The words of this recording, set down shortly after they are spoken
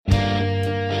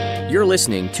You're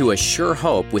listening to A Sure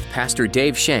Hope with Pastor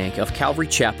Dave Shank of Calvary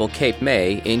Chapel, Cape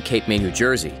May in Cape May, New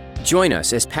Jersey. Join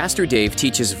us as Pastor Dave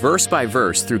teaches verse by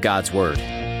verse through God's Word.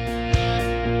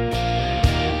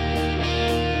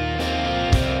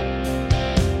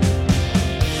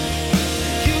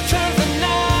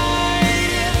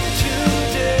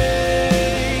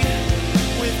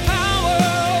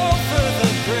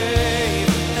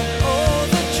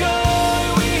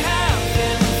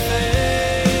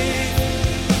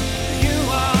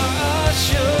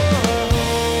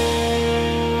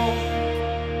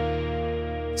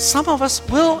 Some of us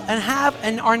will and have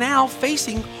and are now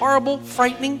facing horrible,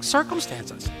 frightening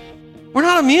circumstances. We're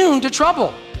not immune to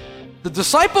trouble. The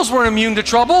disciples weren't immune to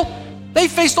trouble. They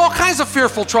faced all kinds of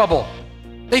fearful trouble.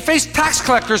 They faced tax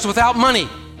collectors without money.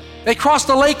 They crossed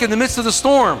the lake in the midst of the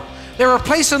storm. They were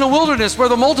placed in the wilderness where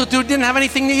the multitude didn't have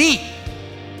anything to eat.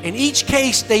 In each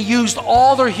case, they used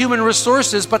all their human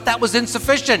resources, but that was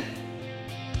insufficient.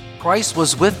 Christ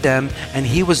was with them, and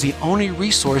He was the only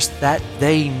resource that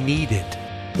they needed.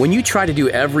 When you try to do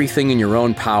everything in your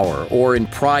own power or in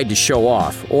pride to show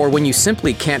off, or when you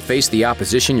simply can't face the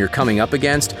opposition you're coming up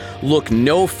against, look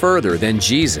no further than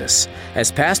Jesus. As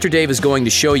Pastor Dave is going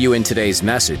to show you in today's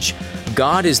message,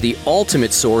 God is the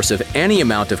ultimate source of any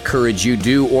amount of courage you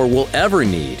do or will ever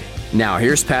need. Now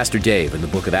here's Pastor Dave in the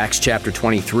book of Acts chapter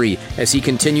 23 as he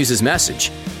continues his message.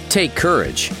 Take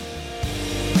courage.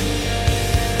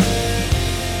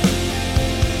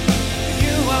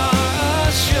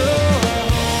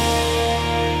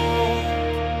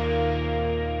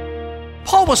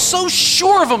 Paul was so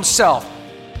sure of himself.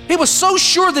 He was so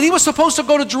sure that he was supposed to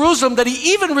go to Jerusalem that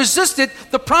he even resisted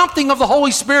the prompting of the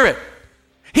Holy Spirit.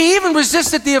 He even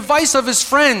resisted the advice of his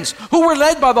friends who were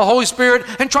led by the Holy Spirit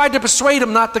and tried to persuade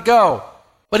him not to go.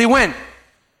 But he went,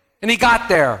 and he got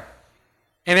there.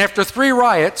 And after 3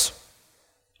 riots,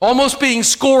 almost being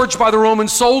scourged by the Roman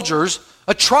soldiers,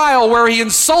 a trial where he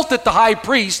insulted the high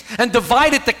priest and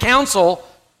divided the council,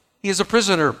 he is a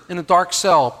prisoner in a dark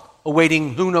cell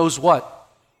awaiting who knows what.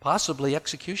 Possibly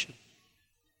execution.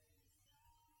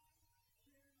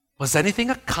 Was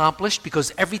anything accomplished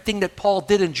because everything that Paul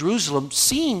did in Jerusalem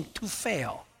seemed to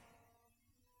fail?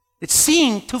 It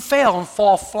seemed to fail and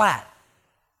fall flat.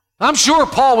 I'm sure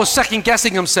Paul was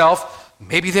second-guessing himself.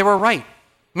 Maybe they were right.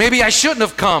 Maybe I shouldn't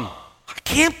have come. I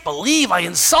can't believe I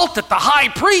insulted the high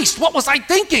priest. What was I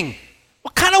thinking?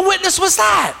 What kind of witness was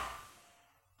that?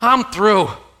 I'm through.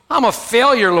 I'm a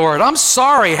failure, Lord. I'm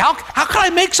sorry. How could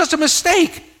I make such a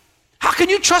mistake? How can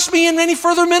you trust me in any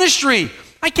further ministry?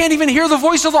 I can't even hear the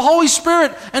voice of the Holy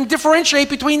Spirit and differentiate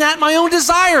between that and my own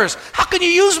desires. How can you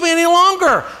use me any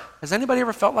longer? Has anybody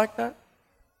ever felt like that?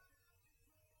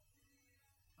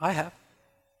 I have.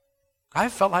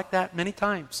 I've felt like that many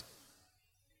times.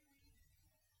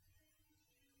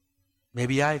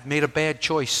 Maybe I've made a bad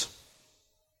choice.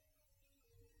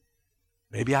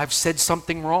 Maybe I've said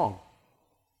something wrong.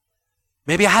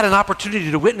 Maybe I had an opportunity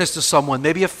to witness to someone,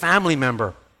 maybe a family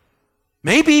member.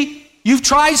 Maybe you've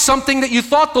tried something that you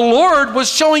thought the Lord was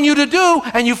showing you to do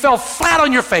and you fell flat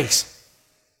on your face.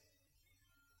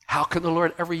 How can the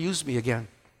Lord ever use me again?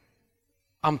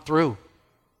 I'm through.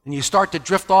 And you start to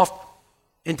drift off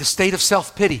into state of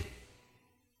self-pity.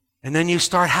 And then you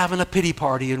start having a pity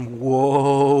party and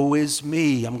woe is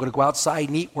me. I'm going to go outside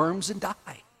and eat worms and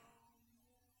die.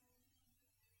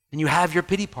 And you have your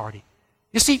pity party.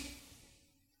 You see,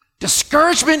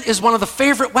 discouragement is one of the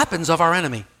favorite weapons of our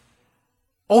enemy.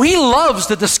 Oh, he loves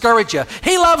to discourage you.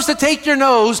 He loves to take your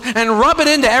nose and rub it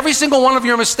into every single one of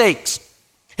your mistakes.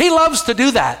 He loves to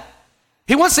do that.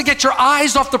 He wants to get your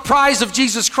eyes off the prize of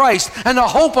Jesus Christ and the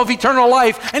hope of eternal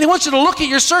life, and he wants you to look at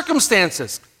your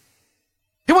circumstances.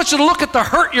 He wants you to look at the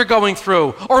hurt you're going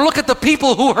through, or look at the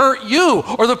people who hurt you,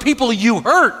 or the people you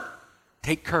hurt.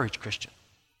 Take courage, Christian.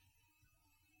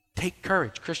 Take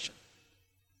courage, Christian.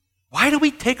 Why do we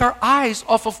take our eyes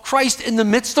off of Christ in the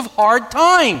midst of hard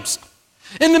times?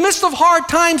 In the midst of hard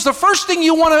times, the first thing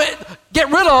you want to get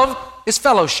rid of is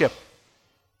fellowship.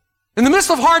 In the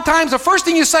midst of hard times, the first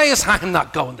thing you say is, I'm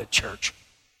not going to church.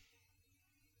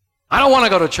 I don't want to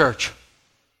go to church.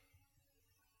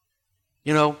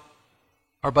 You know,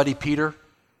 our buddy Peter,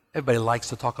 everybody likes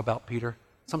to talk about Peter.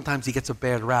 Sometimes he gets a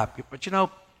bad rap, but you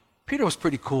know, Peter was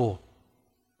pretty cool.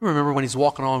 You remember when he's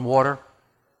walking on water?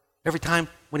 Every time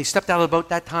when he stepped out of the boat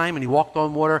that time and he walked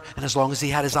on water, and as long as he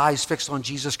had his eyes fixed on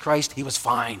Jesus Christ, he was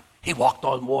fine. He walked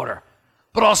on water.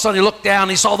 But all of a sudden he looked down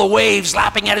and he saw the waves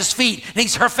lapping at his feet, and he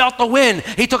felt the wind.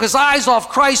 He took his eyes off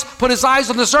Christ, put his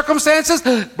eyes on the circumstances.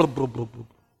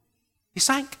 He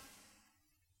sank.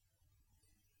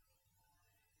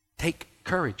 Take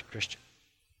courage, Christian.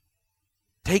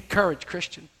 Take courage,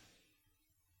 Christian.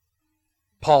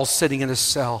 Paul's sitting in his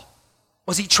cell.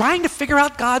 Was he trying to figure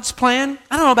out God's plan?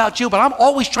 I don't know about you, but I'm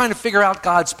always trying to figure out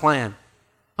God's plan.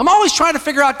 I'm always trying to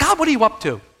figure out, God, what are you up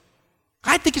to?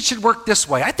 I think it should work this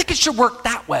way. I think it should work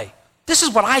that way. This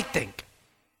is what I think.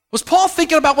 Was Paul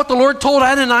thinking about what the Lord told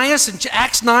Ananias in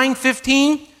Acts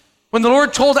 9:15? When the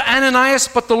Lord told Ananias,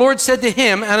 but the Lord said to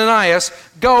him, Ananias,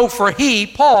 go, for he,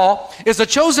 Paul, is a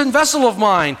chosen vessel of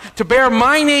mine to bear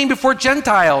my name before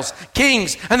Gentiles,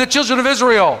 kings, and the children of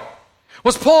Israel.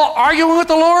 Was Paul arguing with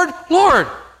the Lord? Lord,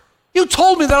 you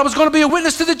told me that I was going to be a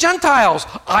witness to the Gentiles.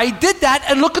 I did that,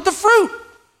 and look at the fruit.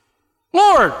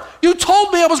 Lord, you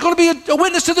told me I was going to be a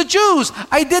witness to the Jews.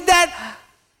 I did that,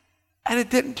 and it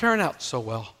didn't turn out so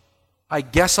well. I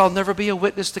guess I'll never be a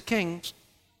witness to kings.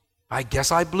 I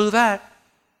guess I blew that.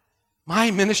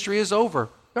 My ministry is over.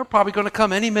 They're probably going to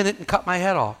come any minute and cut my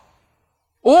head off.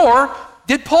 Or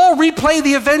did Paul replay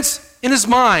the events in his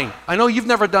mind? I know you've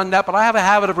never done that, but I have a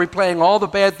habit of replaying all the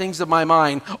bad things in my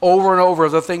mind over and over,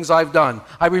 the things I've done.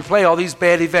 I replay all these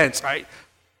bad events. Right?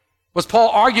 Was Paul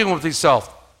arguing with himself?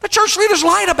 The church leaders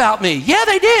lied about me. Yeah,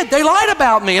 they did. They lied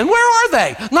about me. And where are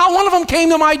they? Not one of them came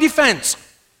to my defense.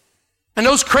 And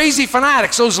those crazy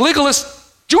fanatics, those legalist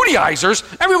Judaizers,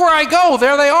 everywhere I go,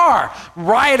 there they are.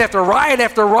 Riot after riot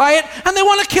after riot, and they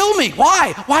want to kill me.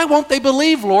 Why? Why won't they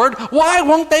believe, Lord? Why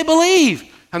won't they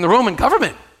believe? And the Roman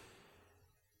government,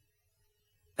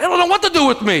 they don't know what to do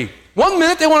with me. One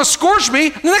minute they want to scourge me,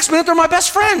 the next minute they're my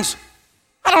best friends.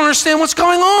 I don't understand what's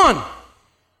going on.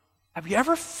 Have you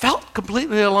ever felt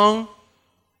completely alone?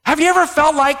 Have you ever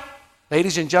felt like,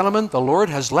 ladies and gentlemen, the Lord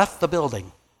has left the building?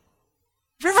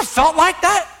 Have you ever felt like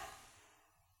that?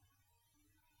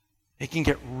 It can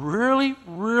get really,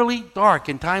 really dark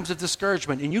in times of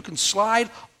discouragement, and you can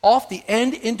slide off the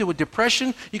end into a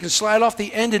depression. You can slide off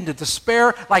the end into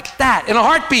despair like that in a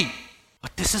heartbeat.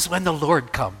 But this is when the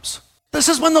Lord comes. This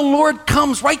is when the Lord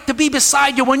comes right to be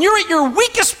beside you. When you're at your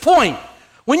weakest point,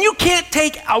 when you can't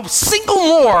take a single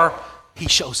more, he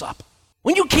shows up.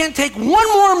 When you can't take one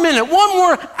more minute, one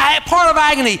more part of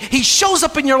agony, he shows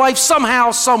up in your life somehow,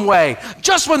 some way.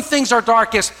 Just when things are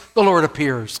darkest, the Lord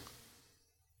appears.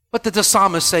 What did the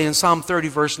psalmist say in Psalm 30,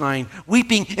 verse 9?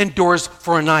 Weeping endures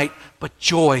for a night, but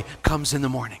joy comes in the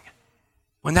morning.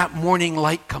 When that morning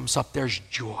light comes up, there's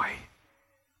joy.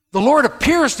 The Lord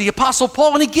appears to the Apostle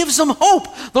Paul, and he gives him hope.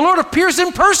 The Lord appears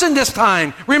in person this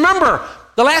time. Remember,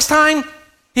 the last time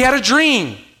he had a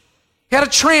dream. He had a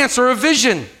trance or a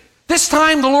vision. This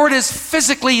time the Lord is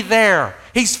physically there.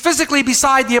 He's physically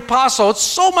beside the apostle. It's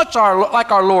so much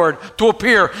like our Lord to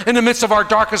appear in the midst of our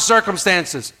darkest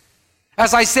circumstances.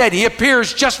 As I said, he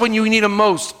appears just when you need him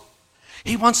most.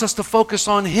 He wants us to focus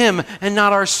on him and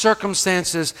not our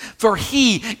circumstances, for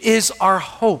he is our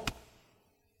hope.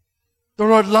 The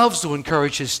Lord loves to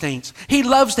encourage his saints. He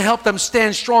loves to help them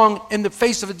stand strong in the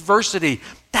face of adversity.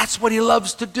 That's what he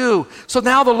loves to do. So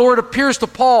now the Lord appears to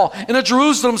Paul in a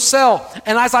Jerusalem cell.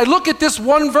 And as I look at this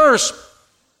one verse,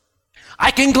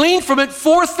 I can glean from it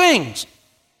four things.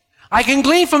 I can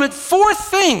glean from it four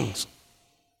things.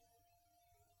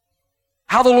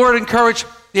 How the Lord encouraged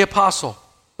the apostle.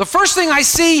 The first thing I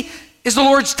see is the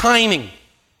Lord's timing.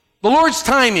 The Lord's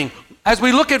timing. As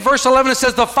we look at verse 11, it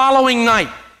says the following night.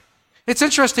 It's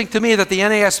interesting to me that the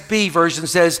NASB version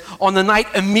says on the night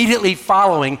immediately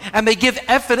following, and they give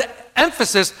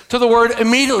emphasis to the word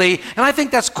immediately, and I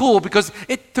think that's cool because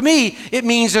to me it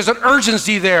means there's an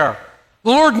urgency there.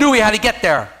 The Lord knew he had to get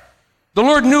there. The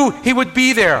Lord knew he would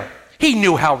be there. He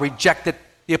knew how rejected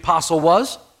the apostle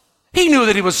was. He knew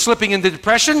that he was slipping into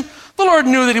depression. The Lord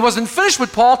knew that he wasn't finished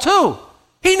with Paul too.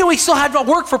 He knew he still had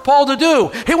work for Paul to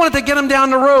do. He wanted to get him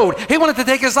down the road. He wanted to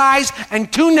take his eyes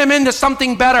and tune them into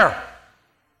something better.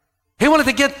 He wanted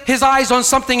to get his eyes on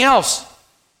something else.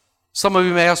 Some of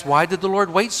you may ask, why did the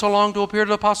Lord wait so long to appear to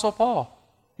the Apostle Paul?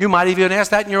 You might even ask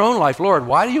that in your own life. Lord,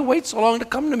 why do you wait so long to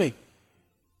come to me?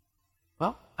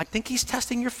 Well, I think he's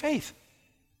testing your faith.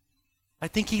 I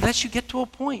think he lets you get to a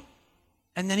point,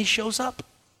 and then he shows up.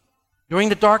 During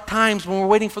the dark times when we're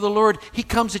waiting for the Lord, he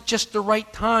comes at just the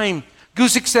right time.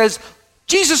 Guzik says,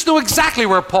 Jesus knew exactly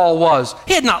where Paul was.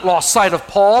 He had not lost sight of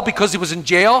Paul because he was in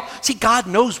jail. See, God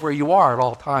knows where you are at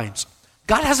all times.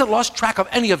 God hasn't lost track of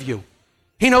any of you.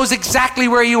 He knows exactly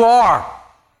where you are.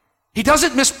 He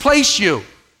doesn't misplace you.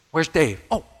 Where's Dave?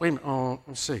 Oh, wait a minute. Oh,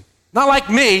 let's see. Not like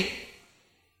me.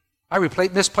 I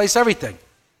misplace everything.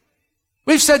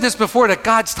 We've said this before, that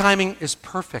God's timing is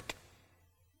perfect.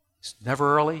 He's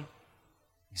never early.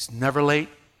 He's never late.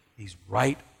 He's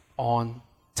right on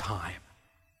time.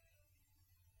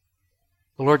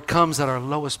 The Lord comes at our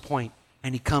lowest point,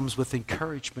 and he comes with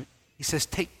encouragement. He says,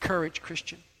 take courage,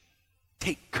 Christian.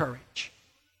 Take courage.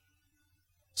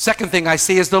 Second thing I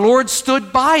see is the Lord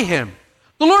stood by him.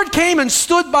 The Lord came and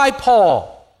stood by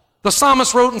Paul. The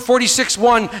psalmist wrote in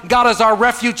 46:1, God is our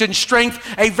refuge and strength,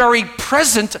 a very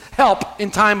present help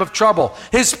in time of trouble.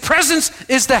 His presence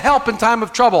is the help in time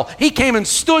of trouble. He came and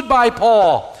stood by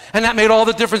Paul, and that made all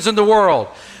the difference in the world.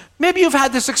 Maybe you've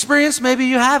had this experience, maybe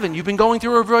you haven't. You've been going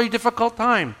through a very difficult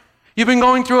time. You've been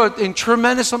going through a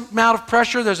tremendous amount of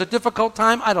pressure. There's a difficult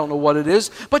time. I don't know what it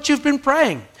is, but you've been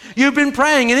praying. You've been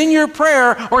praying, and in your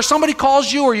prayer, or somebody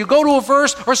calls you, or you go to a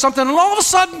verse or something, and all of a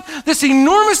sudden, this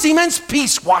enormous, immense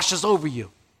peace washes over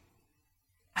you.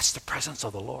 That's the presence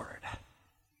of the Lord.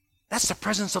 That's the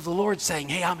presence of the Lord saying,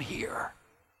 hey, I'm here.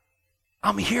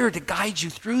 I'm here to guide you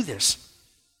through this.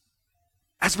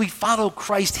 As we follow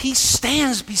Christ, he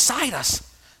stands beside us.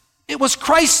 It was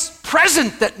Christ's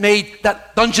presence that made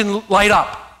that dungeon light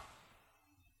up.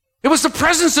 It was the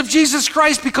presence of Jesus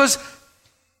Christ, because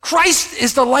Christ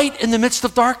is the light in the midst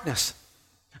of darkness.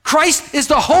 Christ is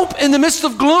the hope in the midst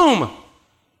of gloom.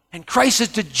 And Christ is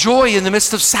the joy in the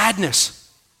midst of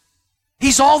sadness.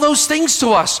 He's all those things to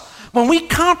us. When we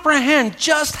comprehend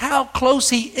just how close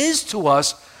he is to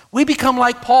us, we become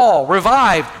like Paul,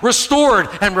 revived, restored,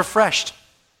 and refreshed.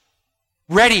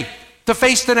 Ready to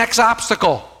face the next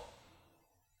obstacle.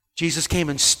 Jesus came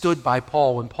and stood by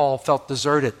Paul when Paul felt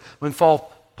deserted. When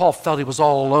Paul felt he was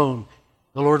all alone,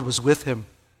 the Lord was with him.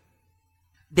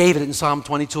 David in Psalm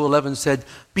 22:11 said,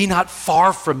 be not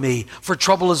far from me, for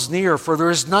trouble is near, for there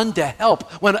is none to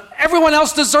help. When everyone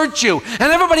else deserts you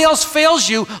and everybody else fails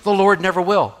you, the Lord never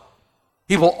will.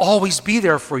 He will always be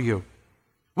there for you.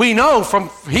 We know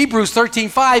from Hebrews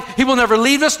 13:5, he will never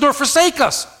leave us nor forsake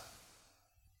us.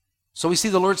 So we see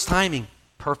the Lord's timing,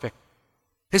 perfect.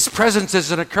 His presence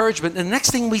is an encouragement. And the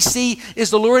next thing we see is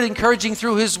the Lord encouraging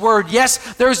through his word.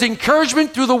 Yes, there's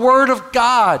encouragement through the word of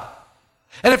God.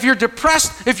 And if you're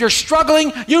depressed, if you're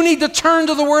struggling, you need to turn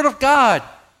to the word of God.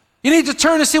 You need to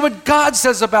turn to see what God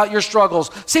says about your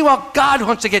struggles. See what God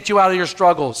wants to get you out of your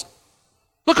struggles.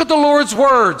 Look at the Lord's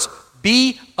words.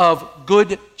 Be of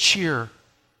good cheer.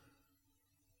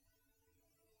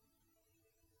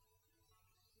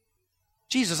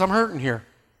 Jesus, I'm hurting here.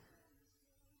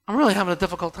 I'm really having a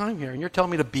difficult time here, and you're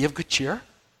telling me to be of good cheer?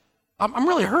 I'm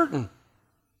really hurting.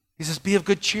 He says, be of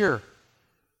good cheer.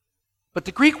 But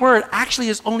the Greek word actually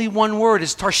is only one word,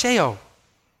 is tarsheo.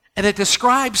 And it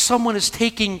describes someone as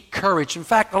taking courage. In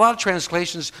fact, a lot of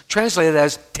translations translate it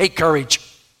as take courage.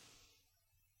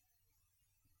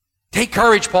 Take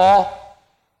courage, Paul.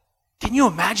 Can you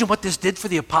imagine what this did for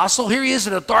the apostle? Here he is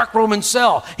in a dark Roman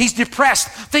cell. He's depressed.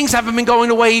 Things haven't been going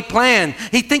the way he planned.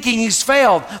 He's thinking he's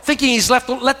failed, thinking he's let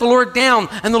the Lord down.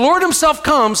 And the Lord himself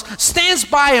comes, stands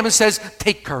by him and says,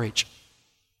 take courage.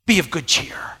 Be of good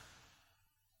cheer.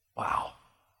 Wow.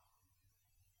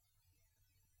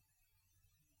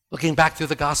 Looking back through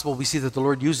the gospel, we see that the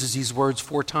Lord uses these words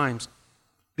 4 times.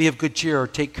 Be of good cheer or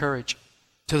take courage.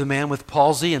 To the man with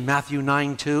palsy in Matthew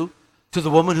 9:2. To the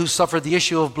woman who suffered the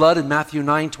issue of blood in Matthew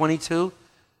 9:22.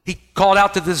 He called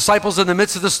out to the disciples in the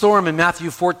midst of the storm in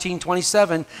Matthew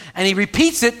 14:27. And he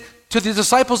repeats it to the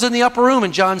disciples in the upper room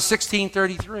in John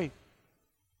 16:33.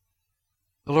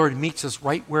 The Lord meets us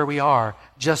right where we are,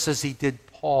 just as he did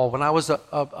Paul. When I was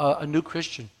a new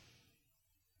Christian,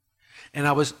 and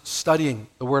I was studying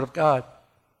the Word of God,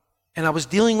 and I was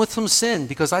dealing with some sin,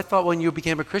 because I thought when you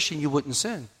became a Christian, you wouldn't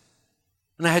sin.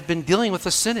 And I had been dealing with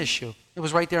a sin issue. It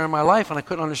was right there in my life, and I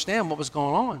couldn't understand what was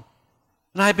going on.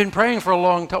 And I had been praying for a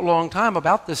long time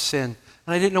about this sin,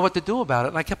 and I didn't know what to do about it.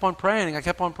 And I kept on praying,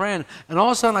 and all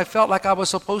of a sudden I felt like I was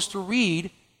supposed to read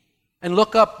and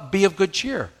look up, be of good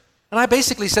cheer. And I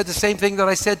basically said the same thing that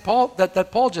I said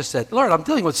that Paul just said. Lord, I'm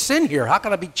dealing with sin here. How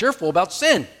can I be cheerful about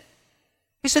sin?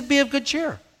 He said, be of good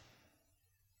cheer.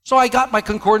 So I got my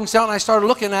concordance out and I started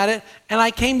looking at it, and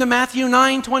I came to Matthew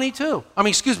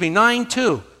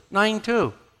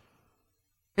 9:2.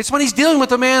 It's when he's dealing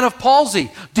with a man of palsy.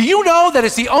 Do you know that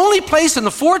it's the only place in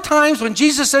the 4 times when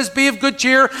Jesus says be of good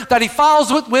cheer that he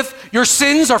follows with your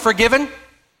sins are forgiven?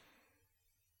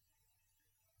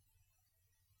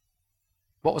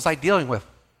 What was I dealing with?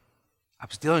 I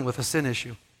was dealing with a sin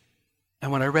issue.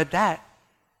 And when I read that,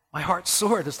 my heart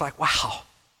soared. It's like, wow.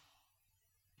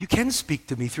 You can speak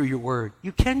to me through your word.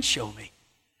 You can show me.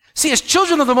 See, as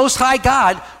children of the Most High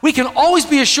God, we can always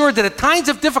be assured that at times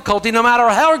of difficulty, no matter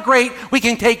how great, we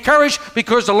can take courage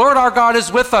because the Lord our God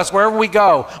is with us wherever we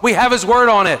go. We have his word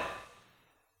on it.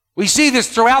 We see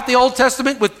this throughout the Old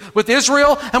Testament with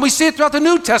Israel, and we see it throughout the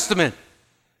New Testament.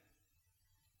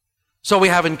 So we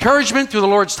have encouragement through the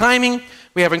Lord's timing.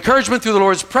 We have encouragement through the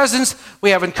Lord's presence.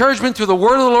 We have encouragement through the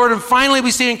word of the Lord. And finally,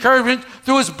 we see encouragement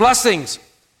through his blessings.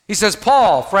 He says,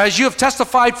 Paul, for as you have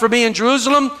testified for me in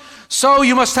Jerusalem, so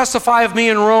you must testify of me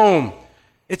in Rome.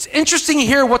 It's interesting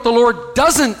here what the Lord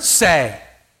doesn't say.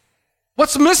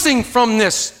 What's missing from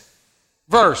this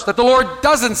verse that the Lord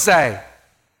doesn't say?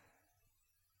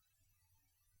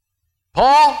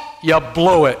 Paul, you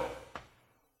blew it.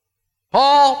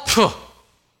 Paul,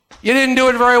 you didn't do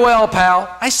it very well,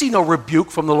 pal. I see no rebuke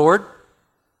from the Lord.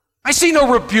 I see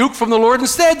no rebuke from the Lord.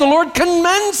 Instead, the Lord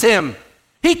commends him.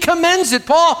 He commends it.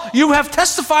 Paul, you have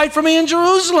testified for me in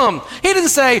Jerusalem. He didn't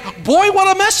say, boy,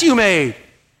 what a mess you made.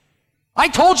 I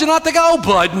told you not to go,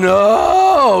 but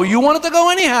no, you wanted to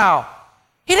go anyhow.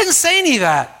 He didn't say any of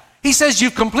that. He says,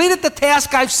 you've completed the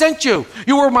task I've sent you.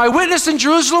 You were my witness in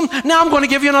Jerusalem. Now I'm going to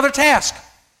give you another task.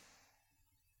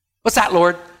 What's that,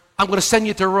 Lord? I'm going to send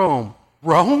you to Rome.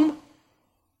 Rome?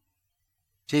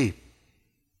 Gee,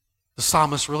 the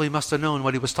psalmist really must have known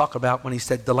what he was talking about when he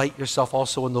said, delight yourself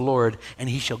also in the Lord, and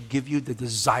he shall give you the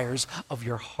desires of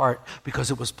your heart, because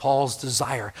it was Paul's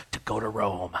desire to go to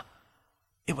Rome.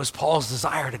 It was Paul's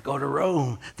desire to go to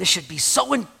Rome. This should be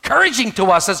so encouraging to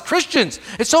us as Christians.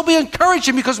 It's so be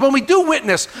encouraging because when we do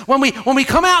witness, when we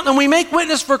come out and we make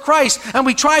witness for Christ and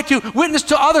we try to witness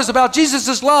to others about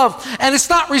Jesus' love and it's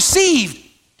not received,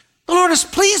 the Lord is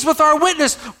pleased with our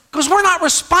witness because we're not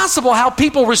responsible how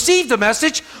people receive the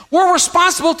message. We're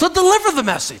responsible to deliver the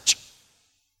message.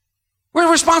 We're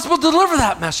responsible to deliver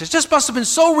that message. This must have been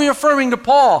so reaffirming to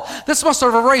Paul. This must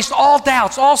have erased all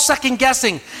doubts, all second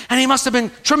guessing. And he must have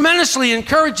been tremendously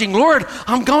encouraging. Lord,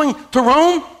 I'm going to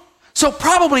Rome. So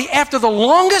probably after the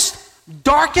longest,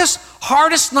 darkest,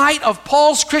 hardest night of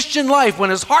Paul's Christian life, when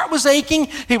his heart was aching,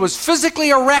 he was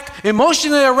physically a wreck,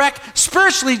 emotionally a wreck,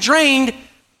 spiritually drained,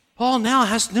 Paul now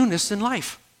has newness in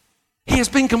life. He has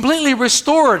been completely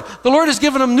restored. The Lord has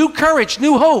given him new courage,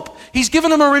 new hope. He's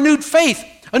given him a renewed faith.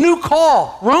 A new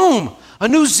call, Rome, a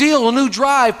new zeal, a new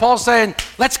drive. Paul's saying,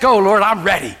 let's go, Lord, I'm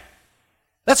ready.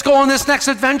 Let's go on this next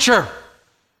adventure.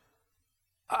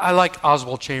 I like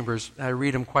Oswald Chambers. I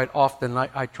read him quite often.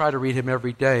 I try to read him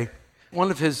every day. One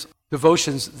of his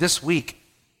devotions this week,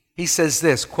 he says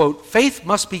this, quote, faith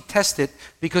must be tested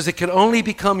because it can only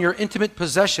become your intimate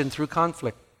possession through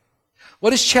conflict.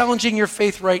 What is challenging your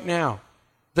faith right now?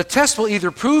 The test will either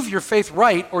prove your faith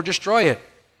right or destroy it.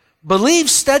 Believe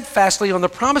steadfastly on the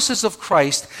promises of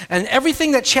Christ, and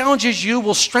everything that challenges you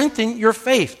will strengthen your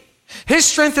faith. His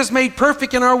strength is made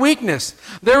perfect in our weakness.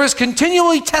 There is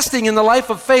continually testing in the life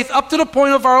of faith up to the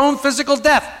point of our own physical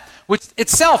death, which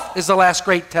itself is the last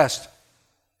great test.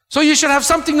 So you should have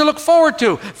something to look forward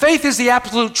to. Faith is the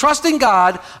absolute trust in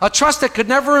God, a trust that could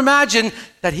never imagine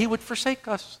that he would forsake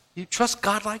us. You trust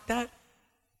God like that?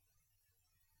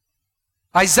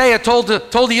 Isaiah told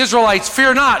the Israelites,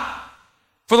 fear not.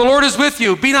 For the Lord is with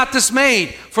you. Be not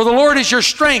dismayed. For the Lord is your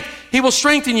strength. He will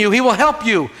strengthen you. He will help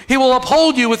you. He will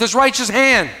uphold you with his righteous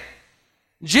hand.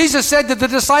 Jesus said to the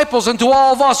disciples and to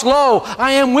all of us, lo,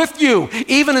 I am with you,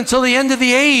 even until the end of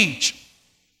the age.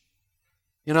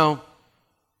 You know,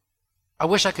 I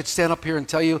wish I could stand up here and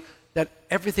tell you that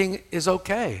everything is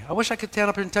okay. I wish I could stand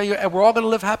up here and tell you we're all going to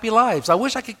live happy lives. I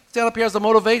wish I could stand up here as a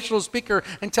motivational speaker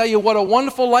and tell you what a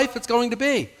wonderful life it's going to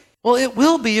be. Well, it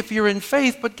will be if you're in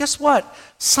faith, but guess what?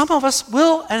 Some of us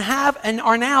will and have and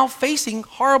are now facing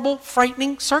horrible,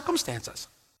 frightening circumstances.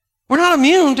 We're not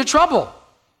immune to trouble.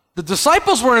 The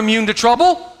disciples weren't immune to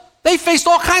trouble. They faced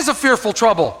all kinds of fearful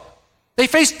trouble. They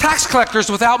faced tax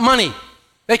collectors without money.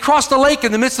 They crossed a lake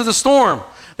in the midst of the storm.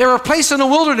 They were placed in a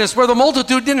wilderness where the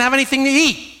multitude didn't have anything to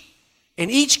eat. In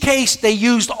each case, they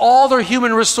used all their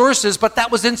human resources, but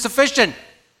that was insufficient.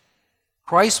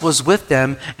 Christ was with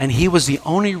them, and he was the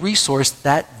only resource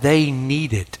that they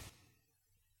needed.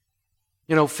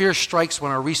 You know, fear strikes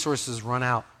when our resources run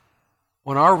out.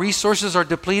 When our resources are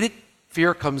depleted,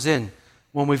 fear comes in.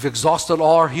 When we've exhausted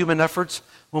all our human efforts,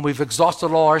 when we've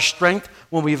exhausted all our strength,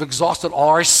 when we've exhausted all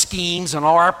our schemes and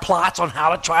all our plots on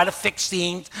how to try to fix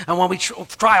things, and when we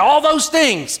try all those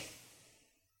things,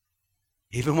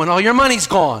 even when all your money's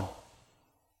gone,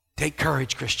 take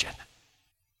courage, Christian.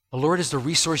 The Lord is the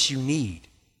resource you need.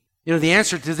 You know, the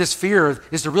answer to this fear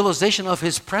is the realization of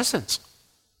his presence.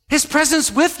 His presence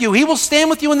with you. He will stand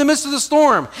with you in the midst of the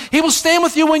storm. He will stand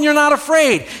with you when you're not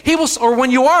afraid. Or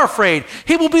when you are afraid.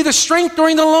 He will be the strength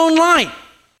during the lone night.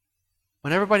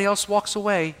 When everybody else walks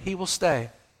away, he will stay,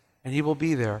 and he will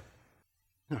be there.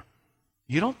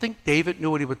 You don't think David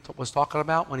knew what he was talking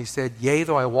about when he said, yea,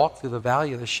 though I walk through the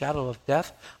valley of the shadow of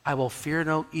death, I will fear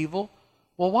no evil?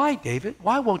 Well, why, David?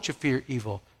 Why won't you fear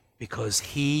evil? Because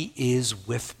he is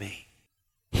with me.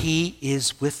 He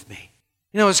is with me.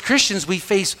 You know, as Christians, we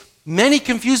face many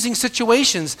confusing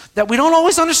situations that we don't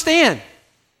always understand.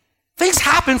 Things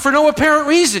happen for no apparent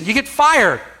reason. You get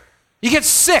fired. You get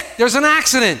sick. There's an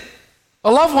accident. A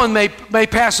loved one may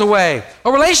pass away.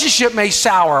 A relationship may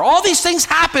sour. All these things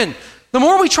happen. The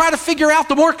more we try to figure out,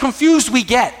 the more confused we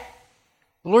get.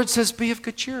 The Lord says, be of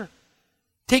good cheer.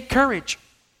 Take courage.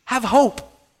 Have hope.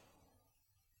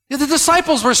 The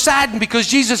disciples were saddened because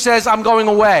Jesus says, I'm going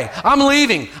away. I'm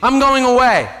leaving. I'm going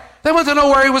away. They wanted to know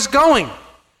where he was going.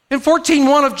 In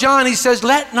 14:1 of John, he says,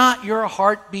 let not your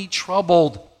heart be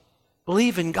troubled.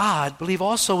 Believe in God. Believe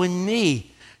also in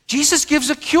me. Jesus gives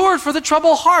a cure for the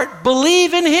troubled heart.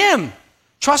 Believe in him.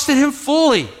 Trust in him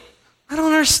fully. I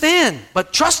don't understand,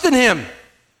 but trust in him.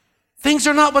 Things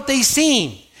are not what they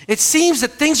seem. It seems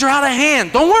that things are out of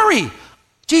hand. Don't worry.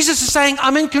 Jesus is saying,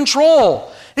 I'm in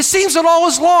control. It seems that all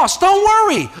is lost. Don't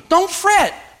worry. Don't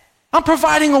fret. I'm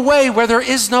providing a way where there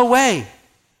is no way.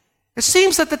 It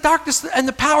seems that the darkness and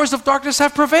the powers of darkness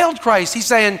have prevailed, Christ. He's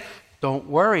saying, don't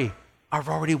worry. I've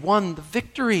already won the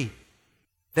victory.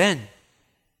 Then,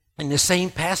 in the same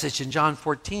passage in John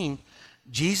 14,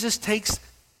 Jesus takes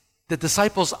the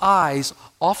disciples' eyes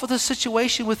off of the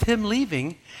situation with him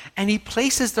leaving, and he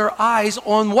places their eyes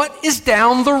on what is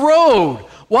down the road,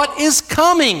 what is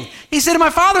coming. He said, in my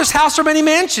Father's house are many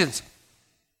mansions.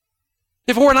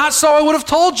 If it were not so, I would have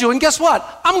told you. And guess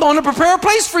what? I'm going to prepare a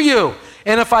place for you.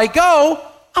 And if I go,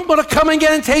 I'm going to come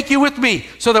again and take you with me,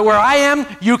 so that where I am,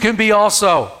 you can be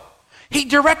also. He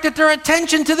directed their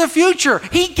attention to the future.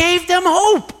 He gave them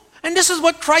hope. And this is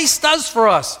what Christ does for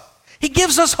us. He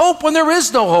gives us hope when there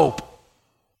is no hope.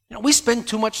 You know, we spend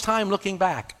too much time looking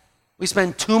back. We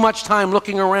spend too much time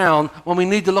looking around when we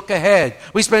need to look ahead.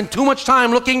 We spend too much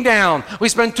time looking down. We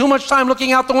spend too much time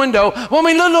looking out the window when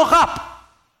we need to look up.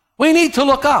 We need to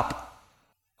look up.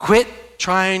 Quit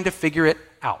trying to figure it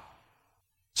out.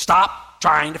 Stop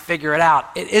trying to figure it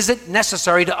out. It isn't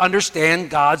necessary to understand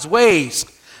God's ways.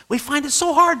 We find it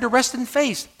so hard to rest in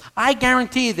faith. I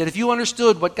guarantee that if you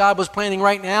understood what God was planning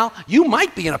right now, you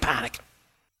might be in a panic.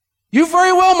 You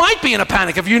very well might be in a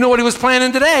panic if you knew what he was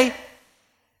planning today.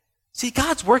 See,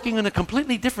 God's working on a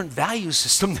completely different value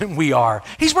system than we are.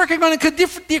 He's working on a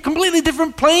completely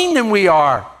different plane than we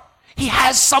are. He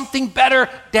has something better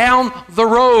down the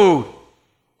road.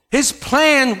 His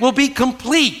plan will be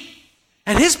complete.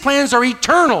 And his plans are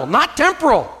eternal, not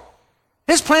temporal.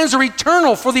 His plans are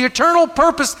eternal for the eternal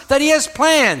purpose that he has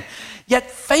planned.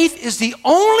 Yet faith is the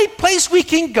only place we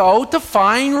can go to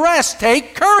find rest.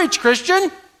 Take courage, Christian.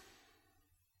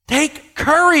 Take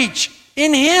courage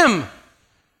in him.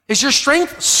 Is your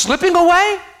strength slipping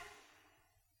away?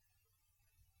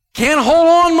 Can't hold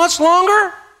on much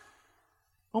longer?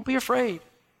 Don't be afraid.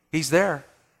 He's there.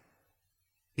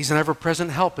 He's an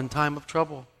ever-present help in time of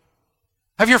trouble.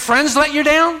 Have your friends let you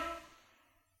down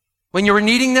when you were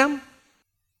needing them?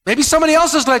 Maybe somebody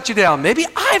else has let you down. Maybe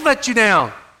I've let you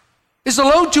down. Is the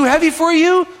load too heavy for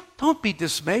you? Don't be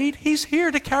dismayed. He's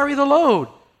here to carry the load.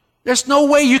 There's no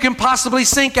way you can possibly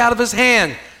sink out of his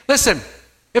hand. Listen,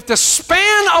 if the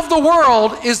span of the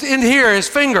world is in here, his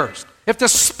fingers, if the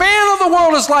span of the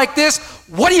world is like this,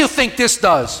 what do you think this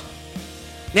does?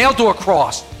 Nailed to a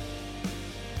cross.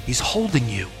 He's holding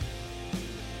you.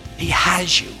 He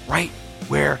has you right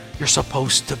where you're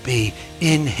supposed to be,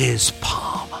 in his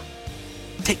palm.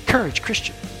 Take courage,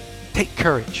 Christian. Take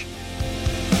courage.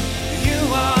 You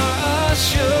are a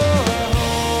sure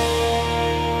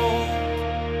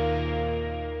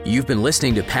hope. You've been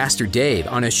listening to Pastor Dave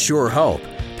on A Sure Hope.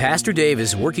 Pastor Dave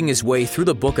is working his way through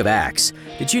the book of Acts.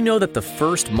 Did you know that the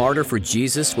first martyr for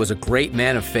Jesus was a great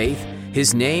man of faith?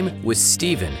 His name was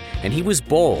Stephen, and he was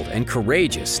bold and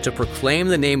courageous to proclaim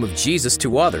the name of Jesus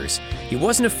to others. He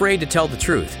wasn't afraid to tell the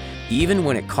truth, even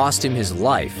when it cost him his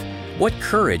life. What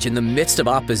courage in the midst of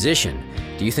opposition.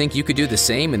 Do you think you could do the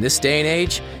same in this day and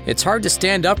age? It's hard to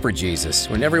stand up for Jesus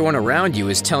when everyone around you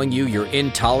is telling you you're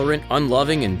intolerant,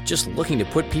 unloving, and just looking to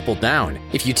put people down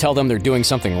if you tell them they're doing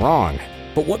something wrong.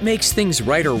 But what makes things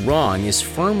right or wrong is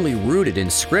firmly rooted in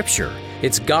Scripture.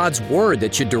 It's God's Word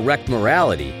that should direct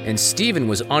morality, and Stephen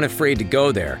was unafraid to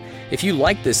go there. If you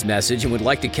like this message and would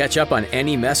like to catch up on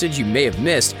any message you may have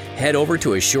missed, head over to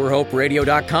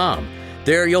ASureHopeRadio.com.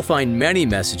 There you'll find many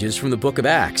messages from the book of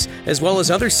Acts, as well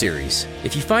as other series.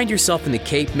 If you find yourself in the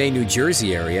Cape May, New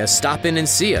Jersey area, stop in and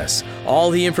see us. All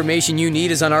the information you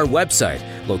need is on our website,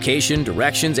 location,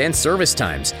 directions, and service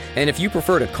times. And if you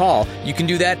prefer to call, you can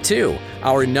do that too.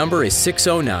 Our number is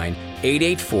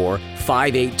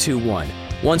 609-884-5821.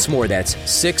 Once more, that's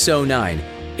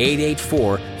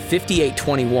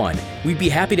 609-884-5821. We'd be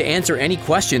happy to answer any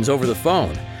questions over the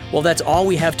phone. Well, that's all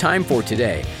we have time for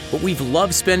today, but we've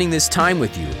loved spending this time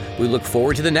with you. We look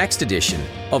forward to the next edition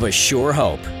of A Sure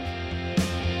Hope.